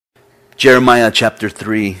Jeremiah chapter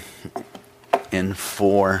 3 and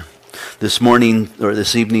 4. This morning, or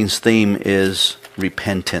this evening's theme is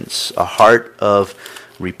repentance, a heart of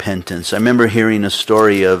repentance. I remember hearing a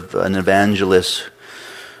story of an evangelist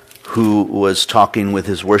who was talking with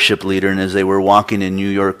his worship leader, and as they were walking in New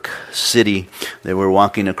York City, they were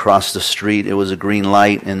walking across the street. It was a green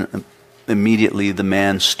light, and immediately the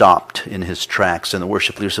man stopped in his tracks, and the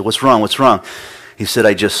worship leader said, "What's wrong? What's wrong?" He said,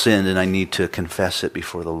 "I just sinned, and I need to confess it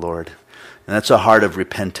before the Lord." And that's a heart of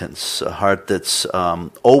repentance, a heart that's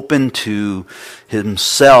open to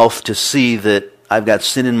himself to see that I've got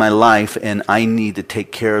sin in my life and I need to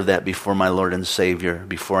take care of that before my Lord and Savior,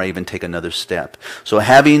 before I even take another step. So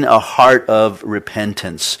having a heart of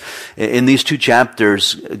repentance. In these two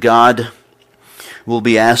chapters, God will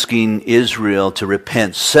be asking Israel to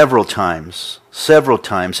repent several times. Several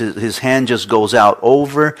times. His hand just goes out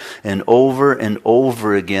over and over and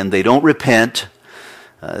over again. They don't repent.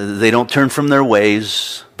 They don't turn from their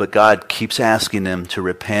ways, but God keeps asking them to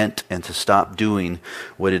repent and to stop doing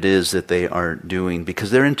what it is that they are doing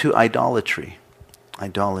because they're into idolatry.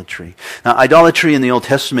 Idolatry. Now, idolatry in the Old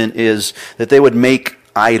Testament is that they would make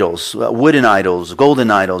idols, wooden idols,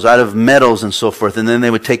 golden idols, out of metals and so forth. And then they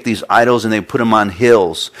would take these idols and they would put them on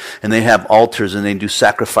hills. And they have altars and they do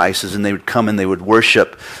sacrifices. And they would come and they would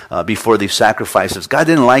worship before these sacrifices. God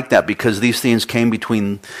didn't like that because these things came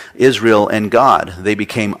between Israel and God. They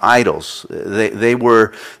became idols. They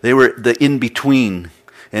were the in-between.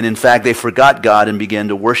 And in fact, they forgot God and began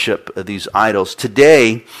to worship these idols.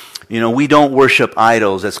 Today, we don't worship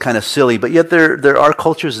idols. That's kind of silly. But yet there are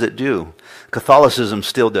cultures that do. Catholicism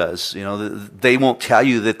still does. They won't tell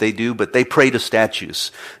you that they do, but they pray to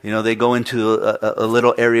statues. They go into a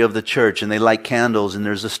little area of the church and they light candles and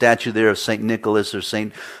there's a statue there of St. Nicholas or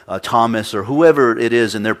St. Thomas or whoever it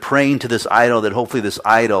is, and they're praying to this idol that hopefully this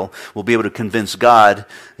idol will be able to convince God,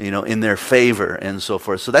 in their favor and so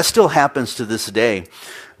forth. So that still happens to this day.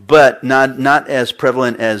 But not as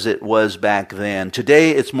prevalent as it was back then.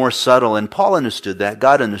 Today it's more subtle, and Paul understood that.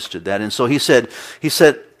 God understood that. And so he said,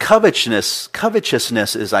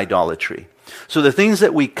 covetousness is idolatry. So the things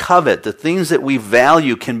that we covet, the things that we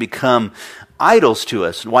value can become idols to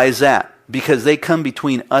us. Why is that? Because they come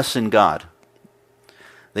between us and God.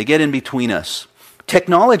 They get in between us.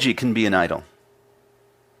 Technology can be an idol.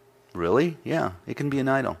 Really? Yeah, it can be an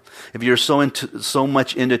idol. If you're so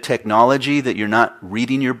much into technology that you're not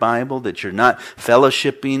reading your Bible, that you're not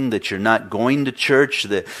fellowshipping, that you're not going to church,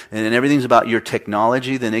 and everything's about your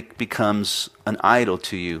technology, then it becomes an idol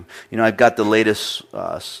to you. I've got the latest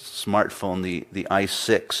smartphone, the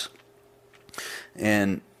i6,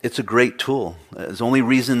 and it's a great tool. It's the only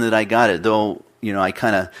reason that I got it, though. I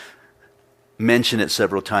kind of mention it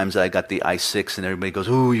several times. I got the i6 and everybody goes,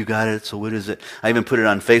 "Oh, you got it, so what is it?" I even put it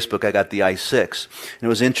on Facebook. I got the i6. And it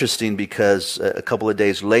was interesting because a couple of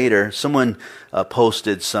days later, someone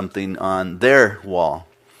posted something on their wall.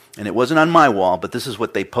 And it wasn't on my wall, but this is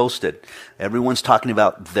what they posted. Everyone's talking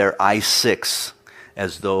about their i6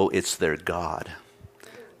 as though it's their God.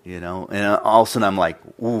 And all of a sudden I'm like,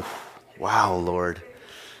 "Ooh, wow, Lord."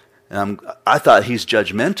 And I thought he's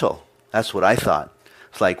judgmental. That's what I thought.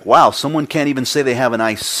 It's like, wow, someone can't even say they have an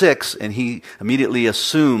i6, and he immediately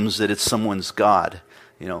assumes that it's someone's God,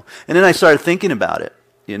 And then I started thinking about it,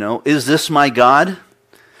 Is this my God?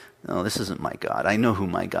 No, this isn't my God. I know who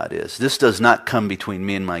my God is. This does not come between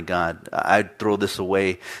me and my God. I'd throw this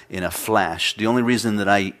away in a flash. The only reason that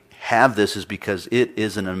I have this is because it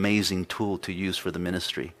is an amazing tool to use for the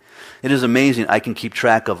ministry. It is amazing. I can keep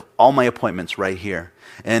track of all my appointments right here.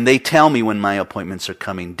 And they tell me when my appointments are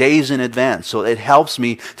coming, days in advance. So it helps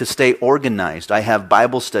me to stay organized. I have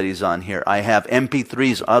Bible studies on here. I have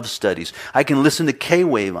MP3s of studies. I can listen to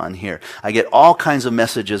K-Wave on here. I get all kinds of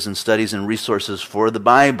messages and studies and resources for the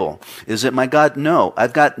Bible. Is it my God? No.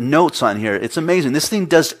 I've got notes on here. It's amazing. This thing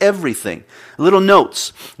does everything. Little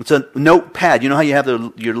notes. It's a notepad. You know how you have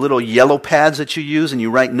your little yellow pads that you use and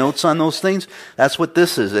you write notes on those things? That's what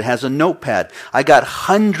this is. It has a notepad. I got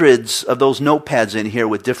hundreds of those notepads in here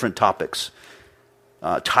with different topics.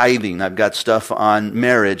 Tithing. I've got stuff on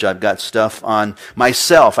marriage. I've got stuff on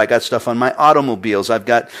myself. I got stuff on my automobiles. I've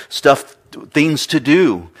got things to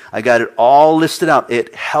do. I got it all listed out.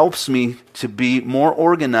 It helps me to be more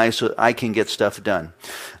organized so that I can get stuff done.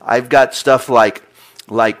 I've got stuff like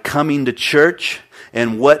coming to church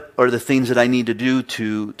and what are the things that I need to do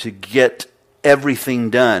to get everything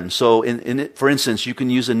done. So for instance, you can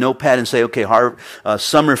use a notepad and say, okay,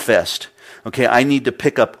 Summerfest. Okay, I need to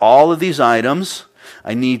pick up all of these items.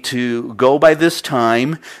 I need to go by this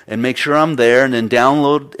time and make sure I'm there and then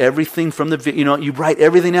download everything from you write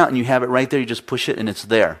everything out and you have it right there. You just push it and it's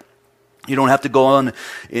there. You don't have to go on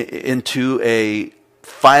into a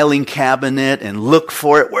filing cabinet and look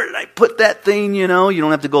for it. Where did I put that thing? You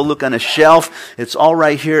don't have to go look on a shelf. It's all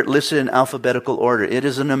right here, listed in alphabetical order. It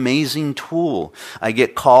is an amazing tool. I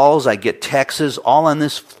get calls, I get texts, all on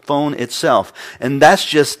this phone itself. And that's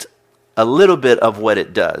just a little bit of what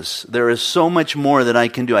it does. There is so much more that I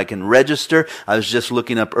can do. I can register. I was just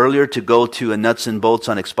looking up earlier to go to a nuts and bolts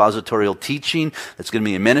on expositorial teaching. That's going to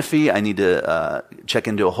be in Menifee. I need to check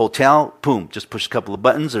into a hotel. Boom, just push a couple of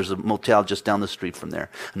buttons. There's a motel just down the street from there.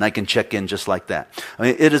 And I can check in just like that. I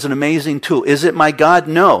mean, it is an amazing tool. Is it my God?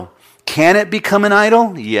 No. Can it become an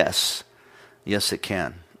idol? Yes. Yes, it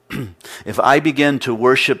can. If I begin to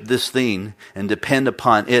worship this thing and depend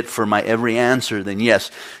upon it for my every answer, then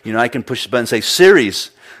yes, I can push the button and say,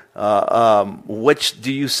 Siri's, what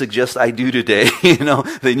do you suggest I do today?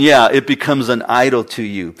 Then yeah, it becomes an idol to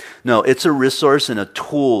you. No, it's a resource and a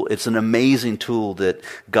tool. It's an amazing tool that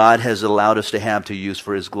God has allowed us to have to use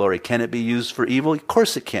for His glory. Can it be used for evil? Of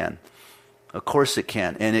course it can. Of course it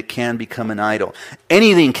can. And it can become an idol.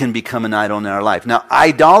 Anything can become an idol in our life. Now,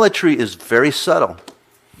 idolatry is very subtle.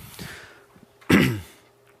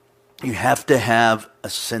 You have to have a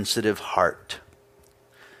sensitive heart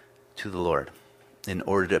to the Lord in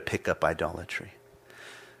order to pick up idolatry.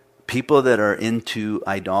 People that are into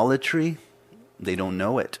idolatry, they don't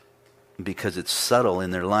know it because it's subtle in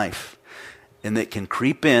their life. And it can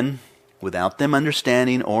creep in without them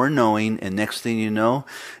understanding or knowing, and next thing you know,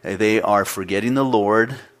 they are forgetting the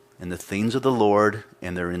Lord and the things of the Lord,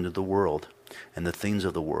 and they're into the world and the things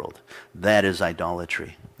of the world. That is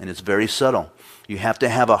idolatry, and it's very subtle. You have to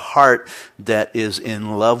have a heart that is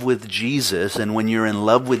in love with Jesus, and when you're in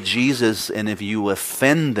love with Jesus, and if you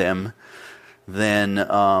offend them, then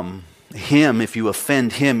if you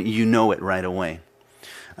offend Him, you know it right away.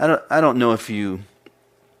 I don't know if you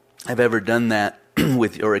have ever done that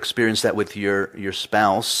with or experienced that with your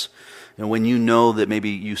spouse. When you know that maybe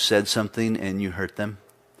you said something and you hurt them,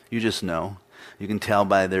 you just know. You can tell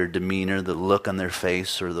by their demeanor, the look on their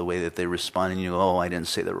face, or the way that they respond, and you go, oh, I didn't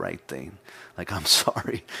say the right thing. Like, I'm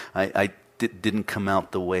sorry. I didn't come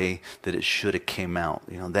out the way that it should have came out.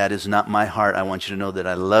 That is not my heart. I want you to know that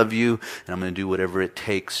I love you, and I'm going to do whatever it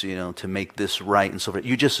takes, to make this right and so forth.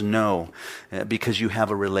 You just know because you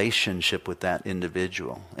have a relationship with that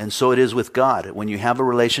individual. And so it is with God. When you have a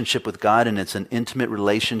relationship with God, and it's an intimate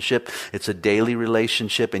relationship, it's a daily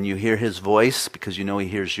relationship, and you hear His voice because you know He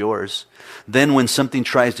hears yours, then when something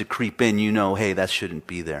tries to creep in, you know, hey, that shouldn't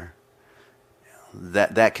be there.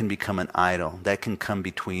 That can become an idol. That can come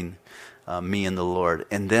between me and the Lord,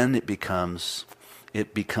 and then it becomes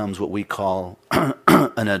what we call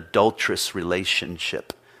an adulterous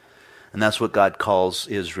relationship, and that's what God calls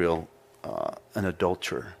Israel an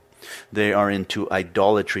adulterer. They are into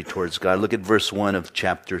idolatry towards God. Look at verse 1 of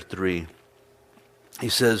chapter 3. He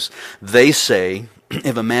says, they say,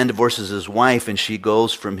 if a man divorces his wife and she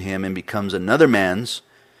goes from him and becomes another man's,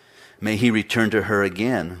 may he return to her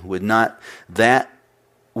again. Would not that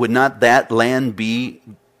land be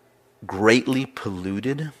greatly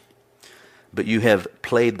polluted? But you have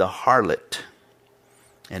played the harlot,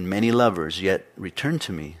 and many lovers, yet return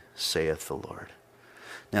to me, saith the Lord.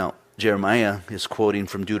 Now, Jeremiah is quoting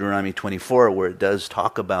from Deuteronomy 24, where it does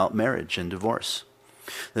talk about marriage and divorce.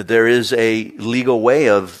 That there is a legal way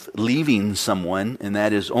of leaving someone, and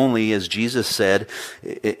that is only, as Jesus said,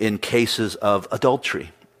 in cases of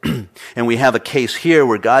adultery. And we have a case here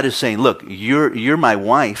where God is saying, look, you're my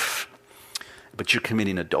wife, but you're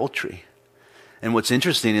committing adultery. And what's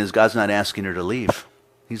interesting is God's not asking her to leave.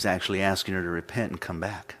 He's actually asking her to repent and come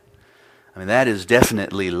back. I mean, that is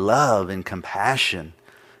definitely love and compassion.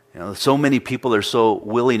 So many people are so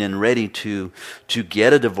willing and ready to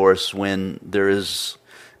get a divorce when there is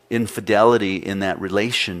infidelity in that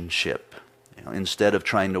relationship, instead of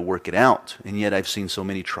trying to work it out. And yet I've seen so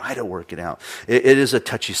many try to work it out. It is a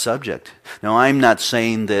touchy subject. Now, I'm not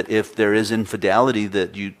saying that if there is infidelity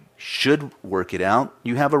that you should work it out.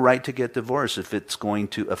 You have a right to get divorced if it's going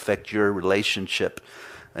to affect your relationship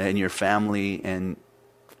and your family and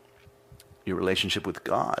your relationship with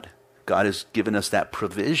God. God has given us that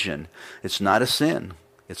provision. It's not a sin.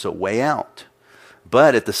 It's a way out.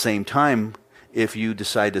 But at the same time, if you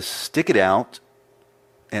decide to stick it out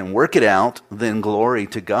and work it out, then glory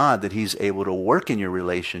to God that He's able to work in your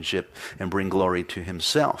relationship and bring glory to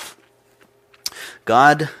Himself.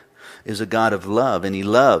 God is a God of love, and He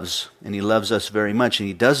loves us very much, and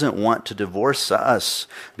He doesn't want to divorce us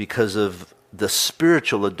because of the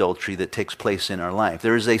spiritual adultery that takes place in our life.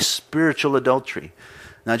 There is a spiritual adultery,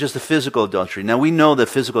 not just a physical adultery. Now, we know that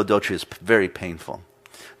physical adultery is very painful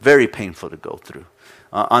to go through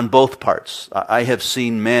on both parts. I have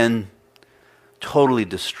seen men totally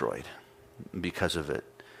destroyed because of it.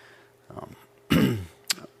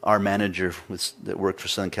 Our manager that worked for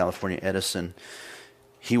Southern California Edison,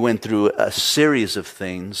 he went through a series of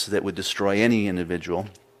things that would destroy any individual,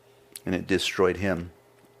 and it destroyed him.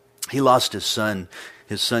 He lost his son.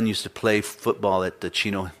 His son used to play football at the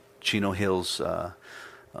Chino Hills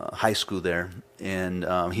high school there,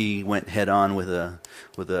 and he went head on with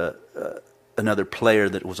another player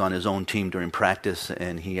that was on his own team during practice,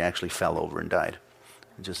 and he actually fell over and died.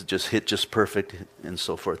 Just hit just perfect and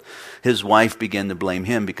so forth. His wife began to blame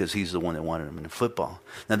him because he's the one that wanted him in football.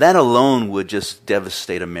 Now that alone would just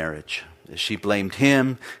devastate a marriage. She blamed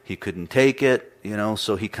him. He couldn't take it,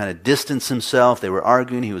 so he kind of distanced himself. They were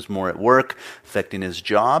arguing. He was more at work, affecting his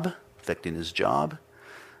job.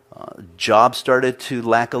 Job started to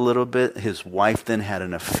lack a little bit. His wife then had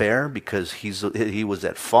an affair because he was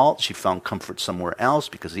at fault. She found comfort somewhere else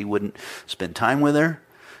because he wouldn't spend time with her.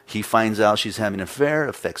 He finds out she's having an affair,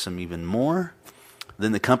 affects him even more.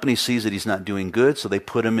 Then the company sees that he's not doing good, so they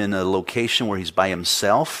put him in a location where he's by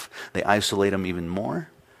himself. They isolate him even more,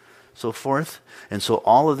 so forth. And so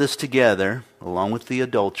all of this together, along with the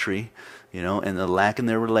adultery, and the lack in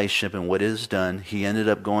their relationship and what it has done, he ended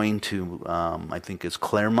up going to, I think it's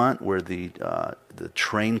Claremont, where the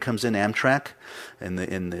train comes in, Amtrak,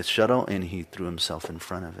 in the shuttle, and he threw himself in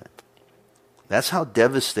front of it. That's how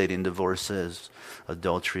devastating divorce is,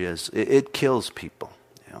 adultery is. It kills people,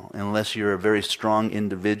 unless you're a very strong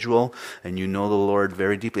individual and you know the Lord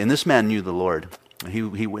very deeply. And this man knew the Lord. He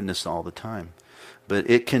witnessed all the time. But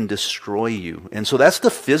it can destroy you. And so that's the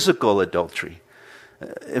physical adultery.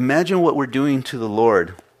 Imagine what we're doing to the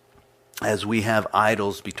Lord as we have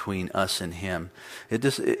idols between us and Him.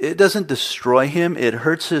 It doesn't destroy Him. It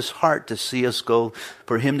hurts His heart to see us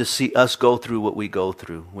for Him to see us go through what we go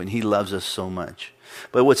through when He loves us so much.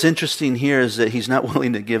 But what's interesting here is that He's not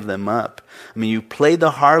willing to give them up. I mean, you play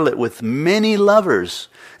the harlot with many lovers.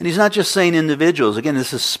 And He's not just saying individuals. Again,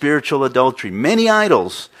 this is spiritual adultery. Many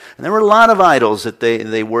idols. And there were a lot of idols that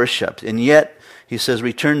they worshipped. And yet, He says,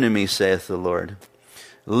 "Return to me, saith the Lord.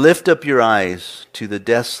 Lift up your eyes to the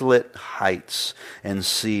desolate heights and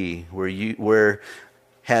see where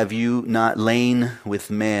have you not lain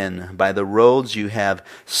with men? By the roads you have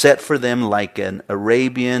set for them like an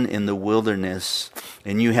Arabian in the wilderness,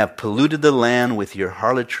 and you have polluted the land with your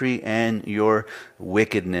harlotry and your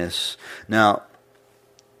wickedness." Now,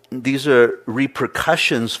 these are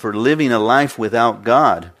repercussions for living a life without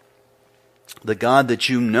God. The God that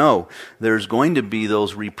you know, there's going to be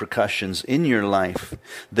those repercussions in your life.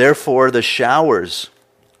 Therefore, the showers,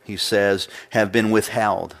 He says, have been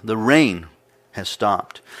withheld. The rain has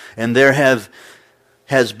stopped. And there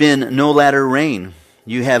has been no latter rain.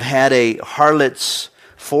 You have had a harlot's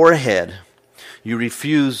forehead. You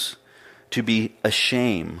refuse to be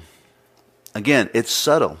ashamed. Again, it's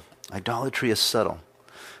subtle. Idolatry is subtle.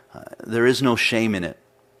 There is no shame in it.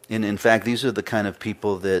 And in fact, these are the kind of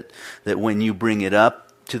people that when you bring it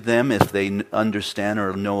up to them, if they understand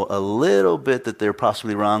or know a little bit that they're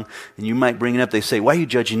possibly wrong, and you might bring it up, they say, "Why are you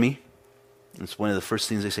judging me?" It's one of the first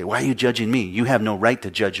things they say. "Why are you judging me? You have no right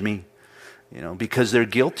to judge me." Because they're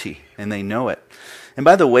guilty and they know it. And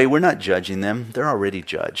by the way, we're not judging them. They're already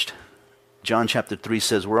judged. John chapter 3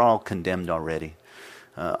 says we're all condemned already.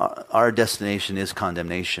 Our destination is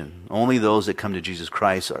condemnation. Only those that come to Jesus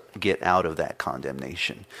Christ get out of that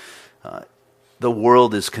condemnation. The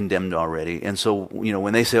world is condemned already. And so,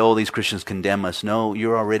 when they say, "Oh, these Christians condemn us," no,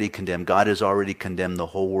 you're already condemned. God has already condemned the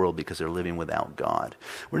whole world because they're living without God.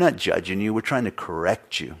 We're not judging you. We're trying to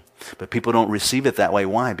correct you. But people don't receive it that way.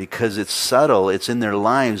 Why? Because it's subtle. It's in their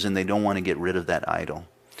lives, and they don't want to get rid of that idol.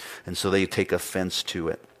 And so they take offense to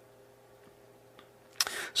it.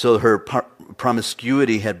 So her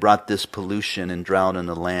promiscuity had brought this pollution and drought in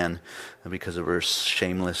the land because of her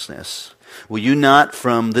shamelessness. "Will you not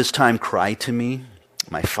from this time cry to me,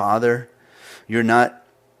 my Father? You're not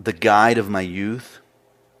the guide of my youth.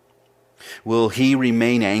 Will He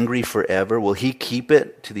remain angry forever? Will He keep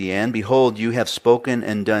it to the end? Behold, you have spoken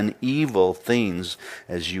and done evil things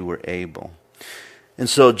as you were able." And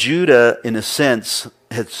so Judah, in a sense,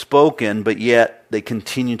 had spoken, but yet they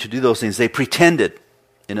continued to do those things. They pretended,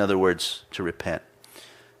 in other words, to repent.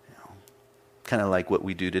 Kind of like what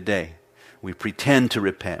we do today. We pretend to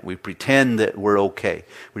repent. We pretend that we're okay.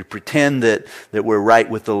 We pretend that we're right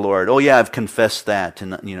with the Lord. "Oh yeah, I've confessed that."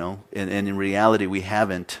 And in reality we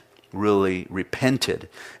haven't really repented.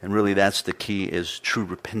 And really that's the key, is true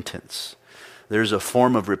repentance. There's a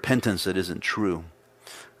form of repentance that isn't true.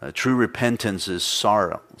 True repentance is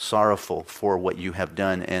sorrowful for what you have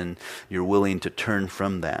done, and you're willing to turn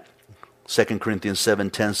from that. 2 Corinthians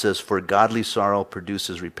 7:10 says, "For godly sorrow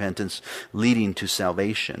produces repentance, leading to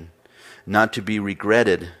salvation, not to be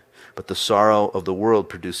regretted, but the sorrow of the world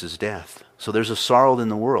produces death." So there's a sorrow in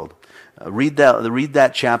the world. Read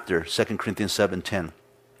that chapter, 2 Corinthians 7:10.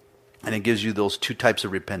 And it gives you those two types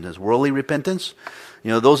of repentance. Worldly repentance,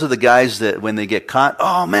 those are the guys that when they get caught,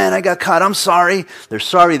 "Oh man, I got caught, I'm sorry." They're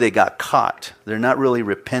sorry they got caught. They're not really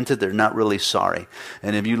repentant, they're not really sorry.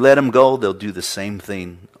 And if you let them go, they'll do the same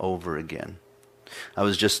thing over again. I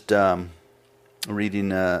was just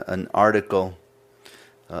reading an article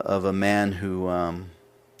of a man who, I'm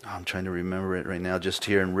trying to remember it right now, just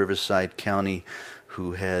here in Riverside County,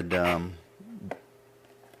 who had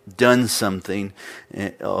done something,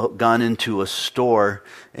 gone into a store,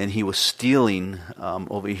 and he was stealing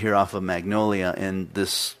over here off of Magnolia, and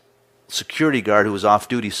this security guard who was off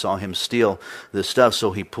duty saw him steal this stuff,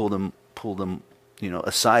 so he pulled him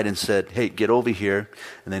aside and said, "Hey, get over here,"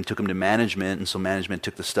 and then took him to management, and so management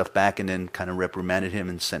took the stuff back and then kind of reprimanded him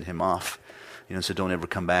and sent him off. Said, "Don't ever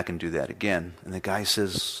come back and do that again." And the guy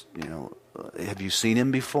says, "Have you seen him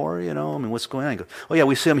before? What's going on?" He goes, "Oh yeah,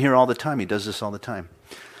 we see him here all the time. He does this all the time."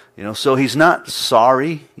 So he's not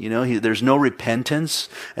sorry. There's no repentance.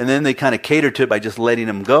 And then they kind of cater to it by just letting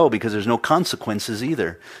him go because there's no consequences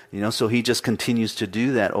either. So he just continues to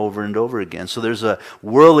do that over and over again. So there's a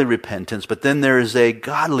worldly repentance, but then there is a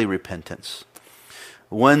godly repentance.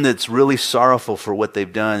 One that's really sorrowful for what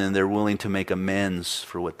they've done, and they're willing to make amends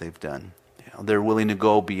for what they've done. They're willing to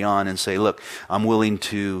go beyond and say, "Look, I'm willing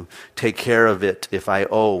to take care of it if I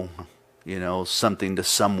owe something to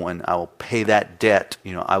someone. I'll pay that debt.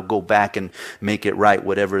 I'll go back and make it right,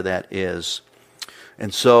 whatever that is."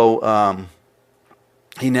 And so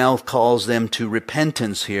he now calls them to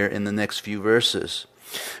repentance here in the next few verses.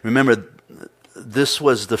 Remember, this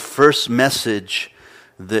was the first message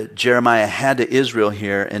that Jeremiah had to Israel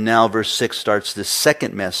here, and now verse 6 starts this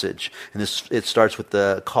second message, and it starts with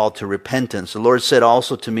the call to repentance. "The Lord said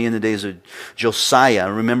also to me in the days of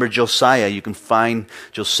Josiah," remember Josiah, you can find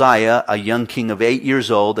Josiah, a young king of 8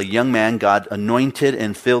 years old, a young man, God anointed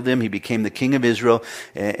and filled him, he became the king of Israel,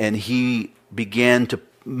 and he began to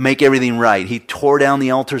make everything right. He tore down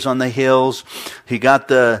the altars on the hills. He got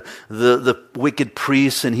the wicked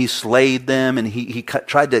priests and he slayed them, and he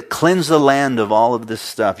tried to cleanse the land of all of this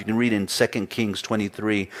stuff. You can read in 2 Kings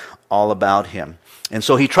 23 all about him. And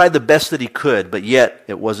so he tried the best that he could, but yet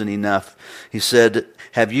it wasn't enough. He said,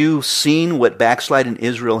 "Have you seen what backsliding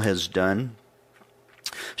Israel has done?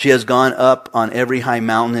 She has gone up on every high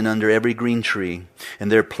mountain and under every green tree,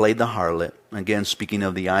 and there played the harlot." Again, speaking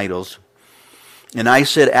of the idols. "And I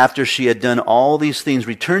said, after she had done all these things,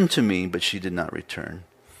 return to me, but she did not return.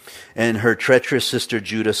 And her treacherous sister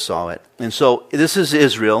Judah saw it." And so this is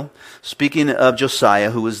Israel, speaking of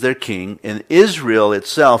Josiah, who was their king. And Israel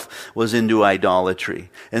itself was into idolatry.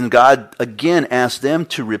 And God again asked them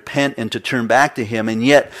to repent and to turn back to him. And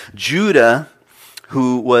yet Judah,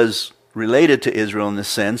 who was related to Israel in a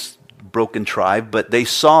sense, broken tribe, but they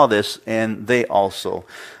saw this and they also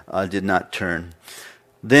did not turn.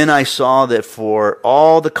 "Then I saw that for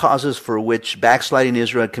all the causes for which backsliding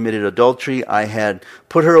Israel had committed adultery, I had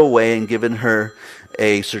put her away and given her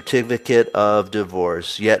a certificate of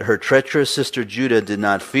divorce. Yet her treacherous sister Judah did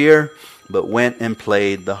not fear, but went and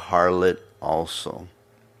played the harlot also."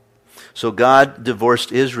 So God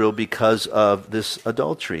divorced Israel because of this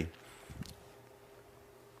adultery.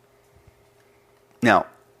 Now,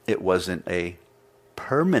 it wasn't a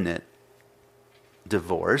permanent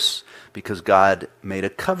divorce, because God made a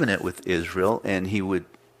covenant with Israel and he would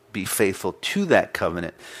be faithful to that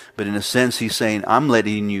covenant. But in a sense, he's saying, "I'm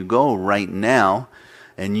letting you go right now,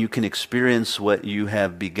 and you can experience what you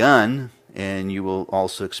have begun, and you will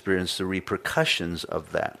also experience the repercussions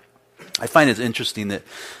of that." I find it's interesting that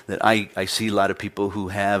I see a lot of people who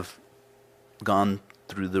have gone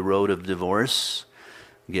through the road of divorce,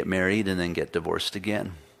 get married, and then get divorced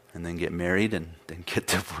again, and then get married and then get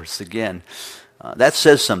divorced again. That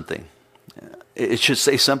says something. It should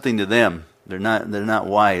say something to them. They're not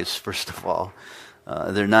wise, first of all.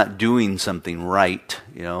 They're not doing something right.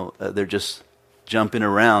 They're just jumping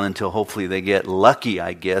around until hopefully they get lucky,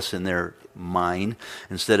 I guess, in their mind,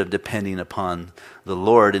 instead of depending upon the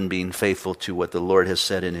Lord and being faithful to what the Lord has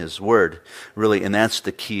said in his word. Really, and that's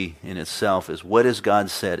the key in itself, is what has God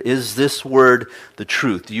said? Is this word the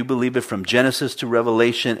truth? Do you believe it from Genesis to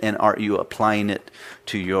Revelation, and are you applying it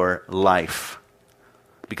to your life?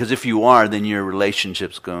 Because if you are, then your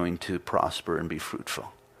relationship's going to prosper and be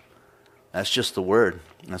fruitful. That's just the word.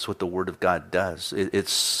 That's what the word of God does.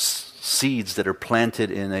 It's seeds that are planted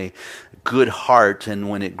in a good heart, and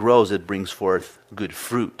when it grows, it brings forth good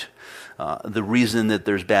fruit. The reason that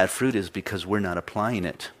there's bad fruit is because we're not applying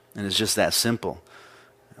it. And it's just that simple.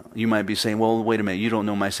 You might be saying, well, wait a minute, you don't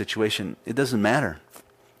know my situation. It doesn't matter.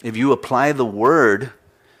 If you apply the Word,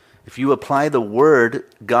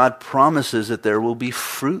 God promises that there will be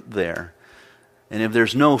fruit there. And if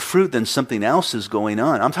there's no fruit, then something else is going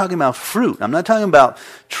on. I'm talking about fruit. I'm not talking about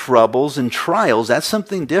troubles and trials. That's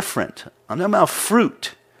something different. I'm talking about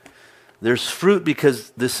fruit. There's fruit because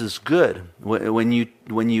this is good. When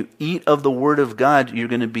you eat of the Word of God, you're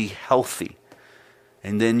going to be healthy.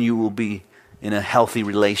 And then you will be in a healthy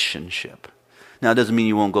relationship. Now, it doesn't mean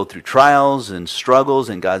you won't go through trials and struggles,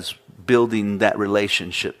 and God's building that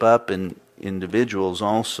relationship up in individuals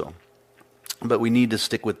also. But we need to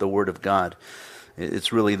stick with the Word of God.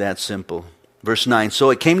 It's really that simple. Verse 9,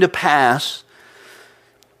 so it came to pass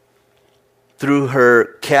through her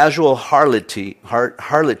casual harlotry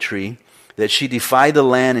that she defied the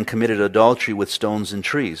land and committed adultery with stones and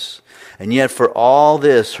trees. And yet for all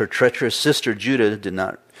this, her treacherous sister Judah did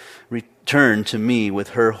not return to me with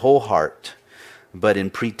her whole heart, but in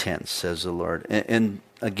pretense, says the Lord. And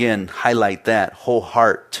again, highlight that, whole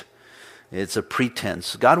heart. It's a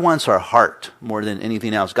pretense. God wants our heart more than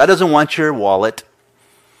anything else. God doesn't want your wallet.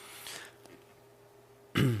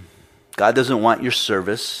 God doesn't want your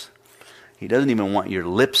service. He doesn't even want your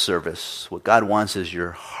lip service. What God wants is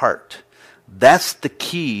your heart. That's the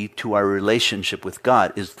key to our relationship with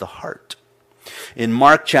God, is the heart. In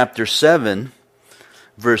Mark chapter 7,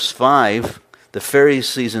 verse 5, the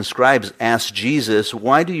Pharisees and scribes asked Jesus,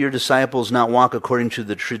 why do your disciples not walk according to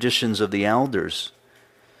the traditions of the elders,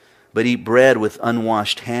 but eat bread with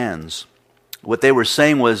unwashed hands? What they were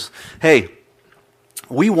saying was, hey,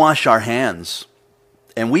 we wash our hands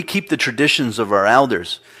and we keep the traditions of our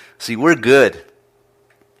elders. See, we're good.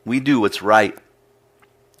 We do what's right.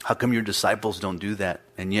 How come your disciples don't do that,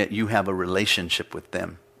 and yet you have a relationship with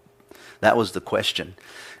them? That was the question.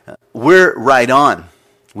 We're right on.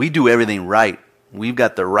 We do everything right. We've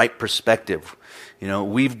got the right perspective.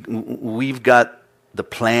 We've got the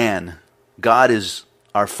plan. God is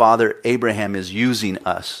our father. Abraham is using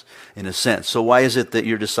us in a sense. So why is it that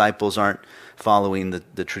your disciples aren't following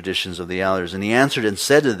the traditions of the elders? And he answered and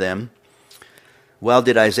said to them, well,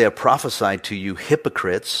 did Isaiah prophesy to you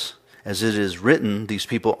hypocrites? As it is written, these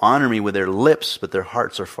people honor me with their lips, but their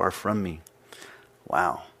hearts are far from me.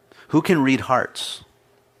 Wow. Who can read hearts?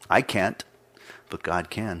 I can't, but God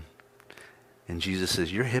can. And Jesus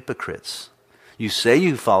says, you're hypocrites. You say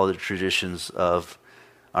you follow the traditions of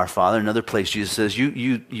our Father. Another place, Jesus says,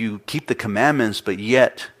 you keep the commandments, but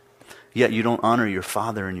yet you don't honor your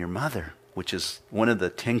father and your mother, which is one of the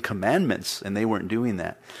 10 commandments, and they weren't doing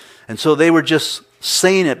that. And so they were just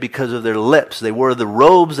saying it because of their lips. They wore the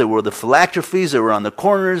robes, they wore the phylacteries, they were on the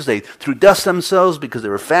corners, they threw dust themselves because they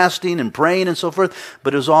were fasting and praying and so forth,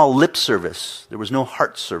 but it was all lip service. There was no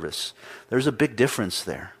heart service. There's a big difference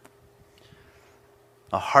there.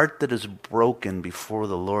 A heart that is broken before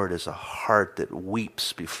the Lord is a heart that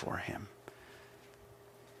weeps before Him.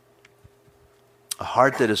 A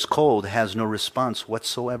heart that is cold has no response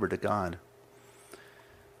whatsoever to God.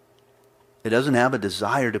 It doesn't have a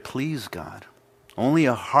desire to please God. Only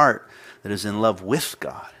a heart that is in love with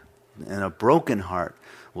God and a broken heart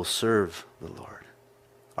will serve the Lord.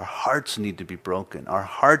 Our hearts need to be broken. Our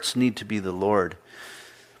hearts need to be the Lord.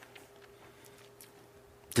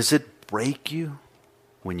 Does it break you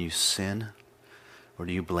when you sin, or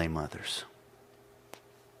do you blame others?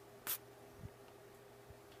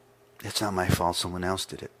 It's not my fault, someone else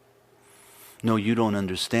did it. No, you don't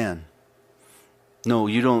understand. No,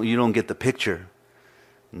 you don't get the picture.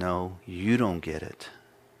 No, you don't get it.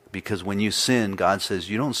 Because when you sin, God says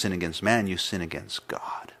you don't sin against man, you sin against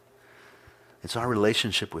God. It's our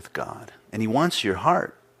relationship with God. And He wants your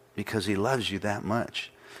heart because He loves you that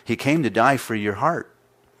much. He came to die for your heart,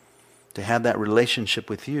 to have that relationship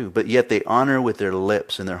with you. But yet they honor with their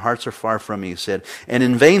lips, and their hearts are far from me, He said. And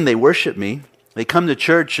in vain they worship me. They come to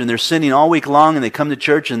church and they're sinning all week long, and they come to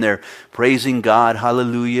church and they're praising God.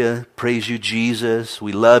 Hallelujah. Praise you, Jesus.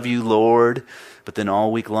 We love you, Lord. But then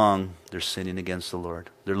all week long, they're sinning against the Lord.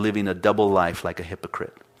 They're living a double life like a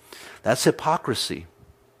hypocrite. That's hypocrisy.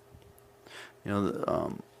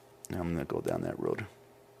 I'm going to go down that road.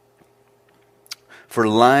 For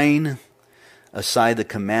laying aside the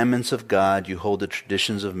commandments of God, you hold the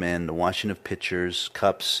traditions of men, the washing of pitchers,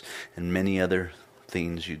 cups, and many other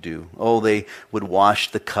things you do. Oh, they would wash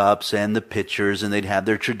the cups and the pitchers, and they'd have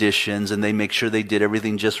their traditions, and they make sure they did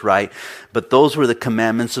everything just right. But those were the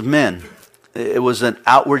commandments of men. It was an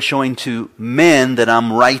outward showing to men that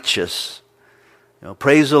I'm righteous.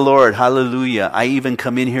 Praise the Lord, hallelujah. I even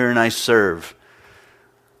come in here and I serve.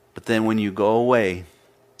 But then when you go away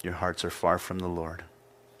Your hearts are far from the Lord.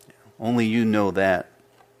 Only you know that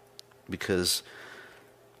because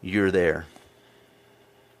you're there.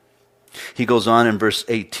 He goes on in verse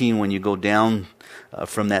 18 when you go down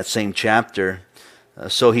from that same chapter.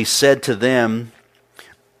 So he said to them,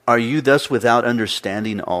 are you thus without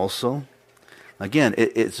understanding also? Again,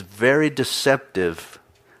 it's very deceptive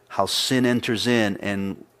how sin enters in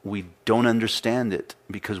and we don't understand it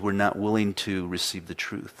because we're not willing to receive the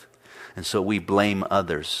truth. And so we blame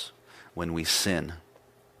others when we sin.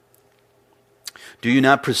 Do you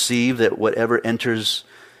not perceive that whatever enters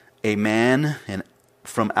a man and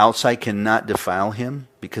from outside cannot defile him,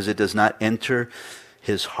 because it does not enter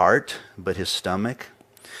his heart but his stomach,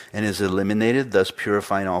 and is eliminated, thus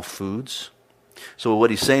purifying all foods? So what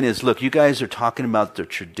he's saying is, look, you guys are talking about the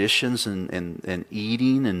traditions and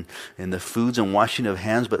eating and the foods and washing of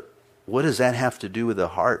hands, but what does that have to do with the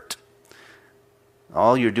heart?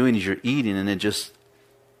 All you're doing is you're eating and it just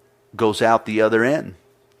goes out the other end.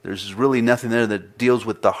 There's really nothing there that deals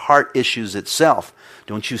with the heart issues itself.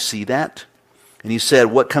 Don't you see that? And he said,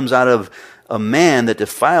 what comes out of a man that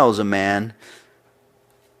defiles a man?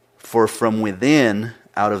 For from within,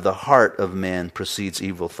 out of the heart of man, proceeds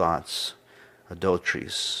evil thoughts,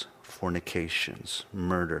 adulteries, fornications,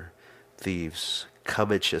 murder, thieves,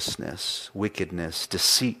 covetousness, wickedness,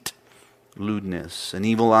 deceit, lewdness, an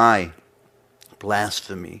evil eye,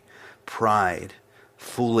 blasphemy, pride,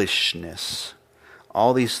 foolishness.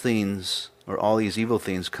 All these things, or all these evil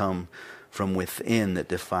things, come from within that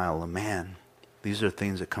defile a man. These are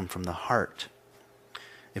things that come from the heart.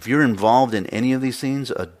 If you're involved in any of these things,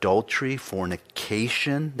 adultery,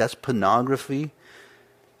 fornication, that's pornography,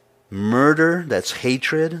 murder, that's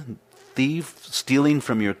hatred, thief, stealing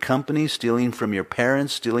from your company, stealing from your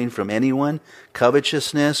parents, stealing from anyone,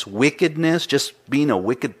 covetousness, wickedness, just being a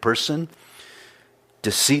wicked person,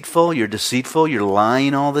 deceitful, you're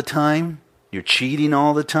lying all the time, you're cheating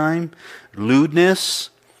all the time, lewdness,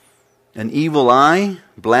 an evil eye,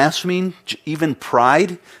 blaspheming, even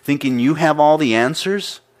pride, thinking you have all the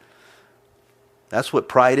answers. That's what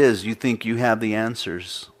pride is. You think you have the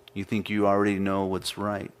answers. You think you already know what's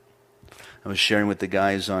right. I was sharing with the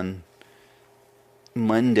guys on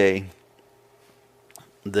Monday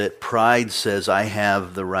that pride says, I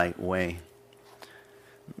have the right way.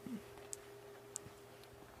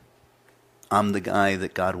 I'm the guy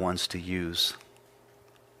that God wants to use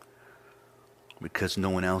because no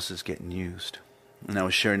one else is getting used. And I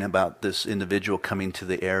was sharing about this individual coming to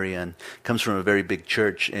the area and comes from a very big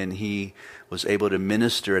church, and he was able to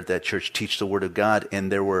minister at that church, teach the Word of God,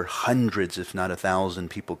 and there were hundreds, if not 1,000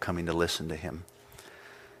 people coming to listen to him.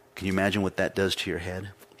 Can you imagine what that does to your head?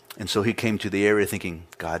 And so he came to the area thinking,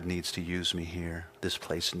 God needs to use me here. This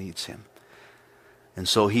place needs him. And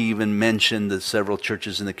so he even mentioned the several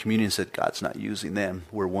churches in the community and said, God's not using them.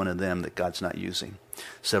 We're one of them that God's not using.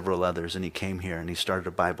 Several others. And he came here and he started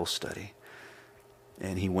a Bible study.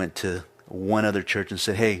 And he went to one other church and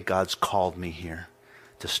said, hey, God's called me here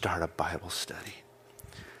to start a Bible study.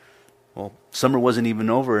 Well, summer wasn't even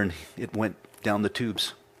over and it went down the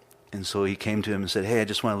tubes. And so he came to him and said, hey, I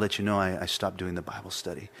just want to let you know I stopped doing the Bible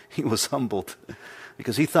study. He was humbled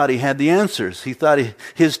because he thought he had the answers. He thought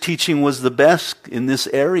his teaching was the best in this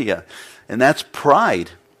area. And that's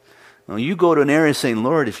pride. Well, you go to an area saying,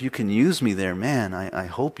 Lord, if you can use me there, man, I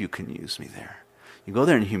hope you can use me there. You go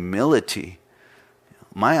there in humility.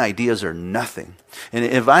 My ideas are nothing. And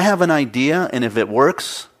if I have an idea and if it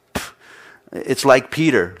works, it's like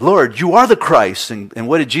Peter. Lord, you are the Christ. And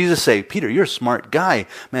what did Jesus say? Peter, you're a smart guy.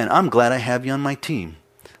 Man, I'm glad I have you on my team.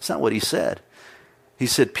 That's not what he said. He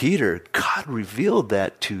said, Peter, God revealed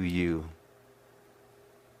that to you.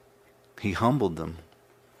 He humbled them.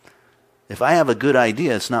 If I have a good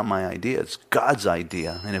idea, it's not my idea. It's God's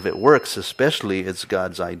idea. And if it works, especially, it's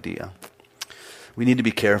God's idea. We need to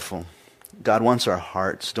be careful. God wants our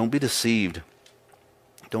hearts. Don't be deceived.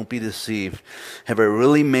 Don't be deceived. Have I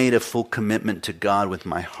really made a full commitment to God with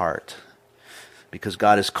my heart? Because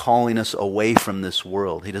God is calling us away from this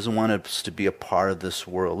world. He doesn't want us to be a part of this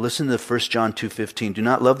world. Listen to 1 John 2:15. Do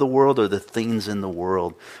not love the world or the things in the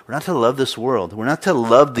world. We're not to love this world. We're not to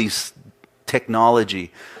love these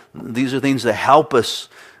technology. These are things that help us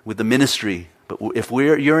with the ministry. But if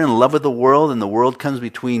you're in love with the world and the world comes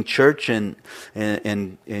between church and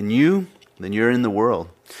you, then you're in the world.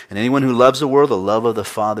 And anyone who loves the world, the love of the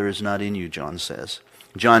Father is not in you, John says.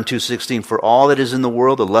 John 2:16, for all that is in the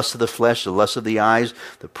world, the lust of the flesh, the lust of the eyes,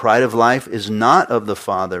 the pride of life, is not of the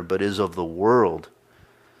Father, but is of the world.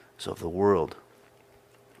 Is of the world.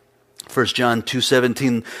 1 John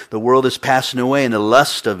 2:17, the world is passing away and the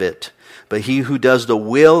lust of it, but he who does the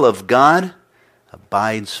will of God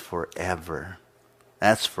abides forever.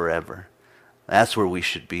 That's forever. That's where we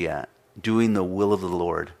should be at, doing the will of the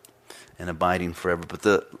Lord and abiding forever. But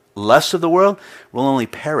the lust of the world will only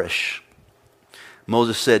perish.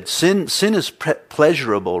 Moses said, sin is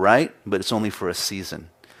pleasurable, right? But it's only for a season.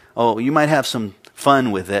 Oh, you might have some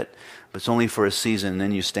fun with it, but it's only for a season, and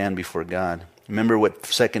then you stand before God. Remember what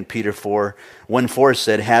 2 Peter 1:4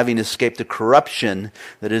 said, having escaped the corruption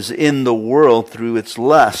that is in the world through its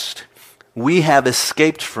lust. We have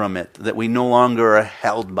escaped from it, that we no longer are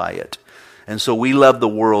held by it. And so we love the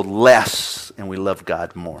world less, and we love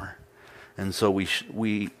God more. And so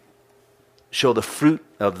we show the fruit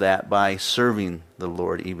of that by serving the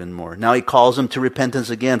Lord even more. Now he calls them to repentance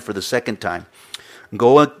again for the second time.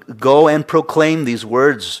 Go and proclaim these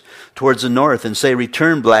words towards the north and say,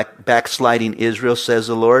 return, backsliding Israel, says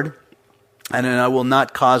the Lord, and I will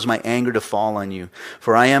not cause my anger to fall on you.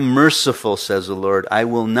 For I am merciful, says the Lord. I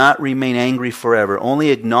will not remain angry forever.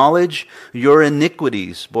 Only acknowledge your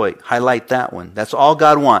iniquities. Boy, highlight that one. That's all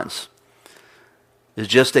God wants, is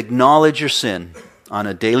just acknowledge your sin on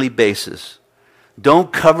a daily basis.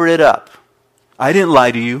 Don't cover it up. I didn't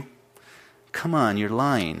lie to you. Come on, you're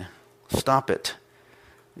lying. Stop it.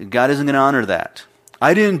 God isn't going to honor that.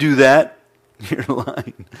 I didn't do that. You're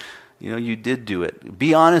lying. You did do it.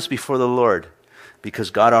 Be honest before the Lord, because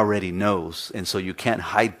God already knows, and so you can't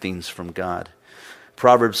hide things from God.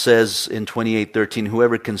 Proverbs says in 28:13,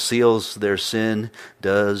 whoever conceals their sin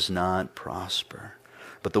does not prosper,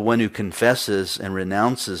 but the one who confesses and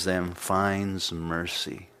renounces them finds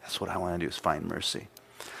mercy. That's what I want to do, is find mercy.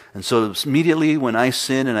 And so immediately when I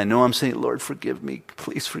sin and I know I'm saying, Lord, forgive me.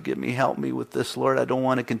 Please forgive me. Help me with this, Lord. I don't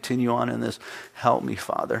want to continue on in this. Help me,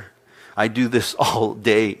 Father. I do this all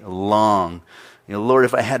day long. Lord,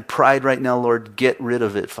 if I had pride right now, Lord, get rid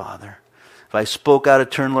of it, Father. If I spoke out of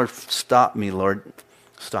turn, Lord, stop me, Lord.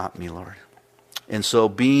 Stop me, Lord. And so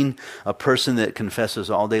being a person that confesses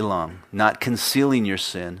all day long, not concealing your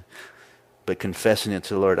sin, but confessing it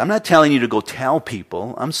to the Lord. I'm not telling you to go tell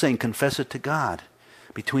people. I'm saying confess it to God,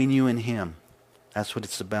 between you and Him. That's what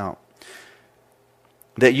it's about.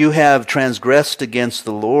 That you have transgressed against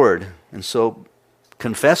the Lord, and so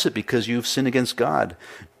confess it, because you've sinned against God,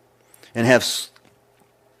 and have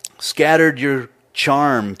scattered your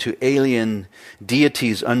charm to alien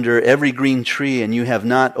deities under every green tree, and you have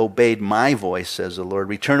not obeyed my voice, says the Lord.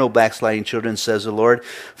 Return, O backsliding children, says the Lord,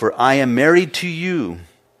 for I am married to you.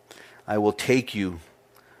 I will take you,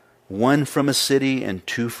 one from a city and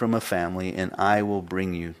two from a family, and I will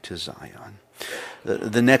bring you to Zion.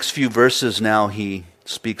 The next few verses now, he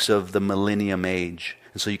speaks of the millennium age.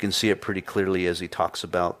 And so you can see it pretty clearly as he talks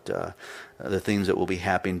about the things that will be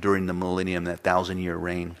happening during the millennium, that 1,000-year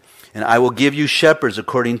reign. And I will give you shepherds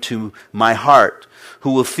according to my heart,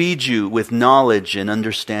 who will feed you with knowledge and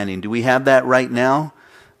understanding. Do we have that right now?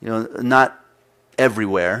 Not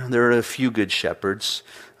everywhere. There are a few good shepherds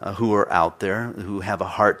who are out there, who have a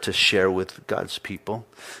heart to share with God's people.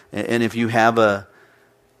 And if you have a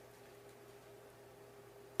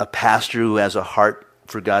pastor who has a heart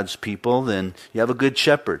for God's people, then you have a good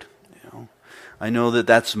shepherd. I know that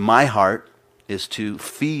that's my heart, is to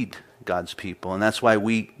feed God's people. And that's why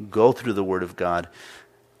we go through the Word of God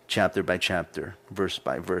chapter by chapter, verse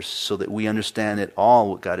by verse, so that we understand it all,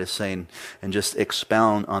 what God is saying, and just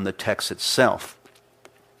expound on the text itself.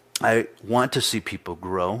 I want to see people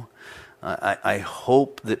grow. I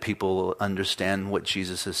hope that people will understand what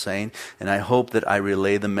Jesus is saying, and I hope that I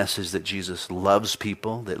relay the message that Jesus loves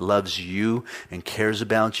people, that loves you and cares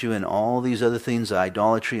about you, and all these other things,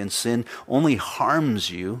 idolatry and sin, only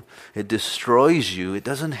harms you. It destroys you. It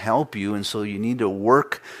doesn't help you, and so you need to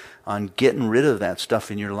work on getting rid of that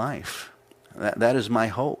stuff in your life. That is my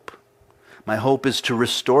hope. My hope is to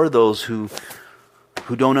restore those who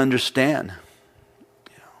don't understand.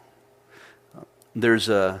 There's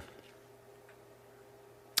a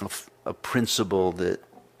principle that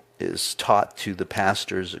is taught to the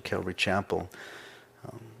pastors at Calvary Chapel.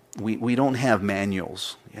 We don't have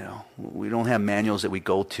manuals, We don't have manuals that we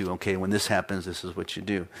go to, okay, when this happens, this is what you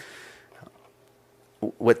do.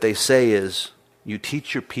 What they say is, you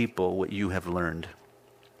teach your people what you have learned.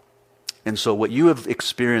 And so what you have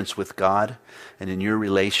experienced with God and in your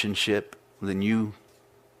relationship, then you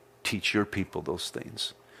teach your people those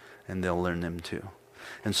things, and they'll learn them too.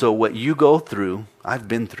 And so what you go through, I've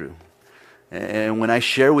been through. And when I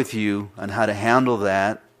share with you on how to handle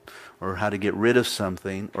that, or how to get rid of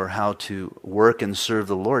something, or how to work and serve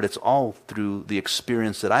the Lord, it's all through the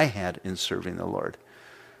experience that I had in serving the Lord.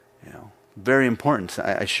 Very important.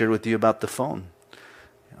 I shared with you about the phone.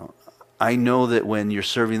 I know that when you're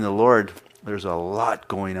serving the Lord, there's a lot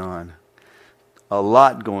going on. A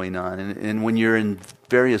lot going on. And when you're in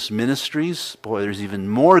various ministries, boy, there's even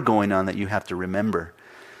more going on that you have to remember.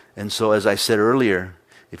 And so, as I said earlier,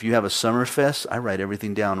 if you have a summer fest, I write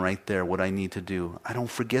everything down right there, what I need to do. I don't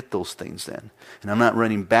forget those things then. And I'm not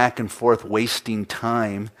running back and forth, wasting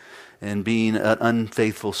time and being an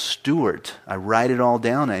unfaithful steward. I write it all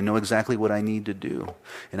down. I know exactly what I need to do.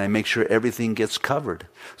 And I make sure everything gets covered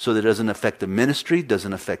so that it doesn't affect the ministry,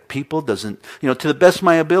 doesn't affect people, doesn't, to the best of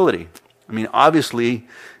my ability. I mean, obviously,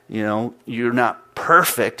 you're not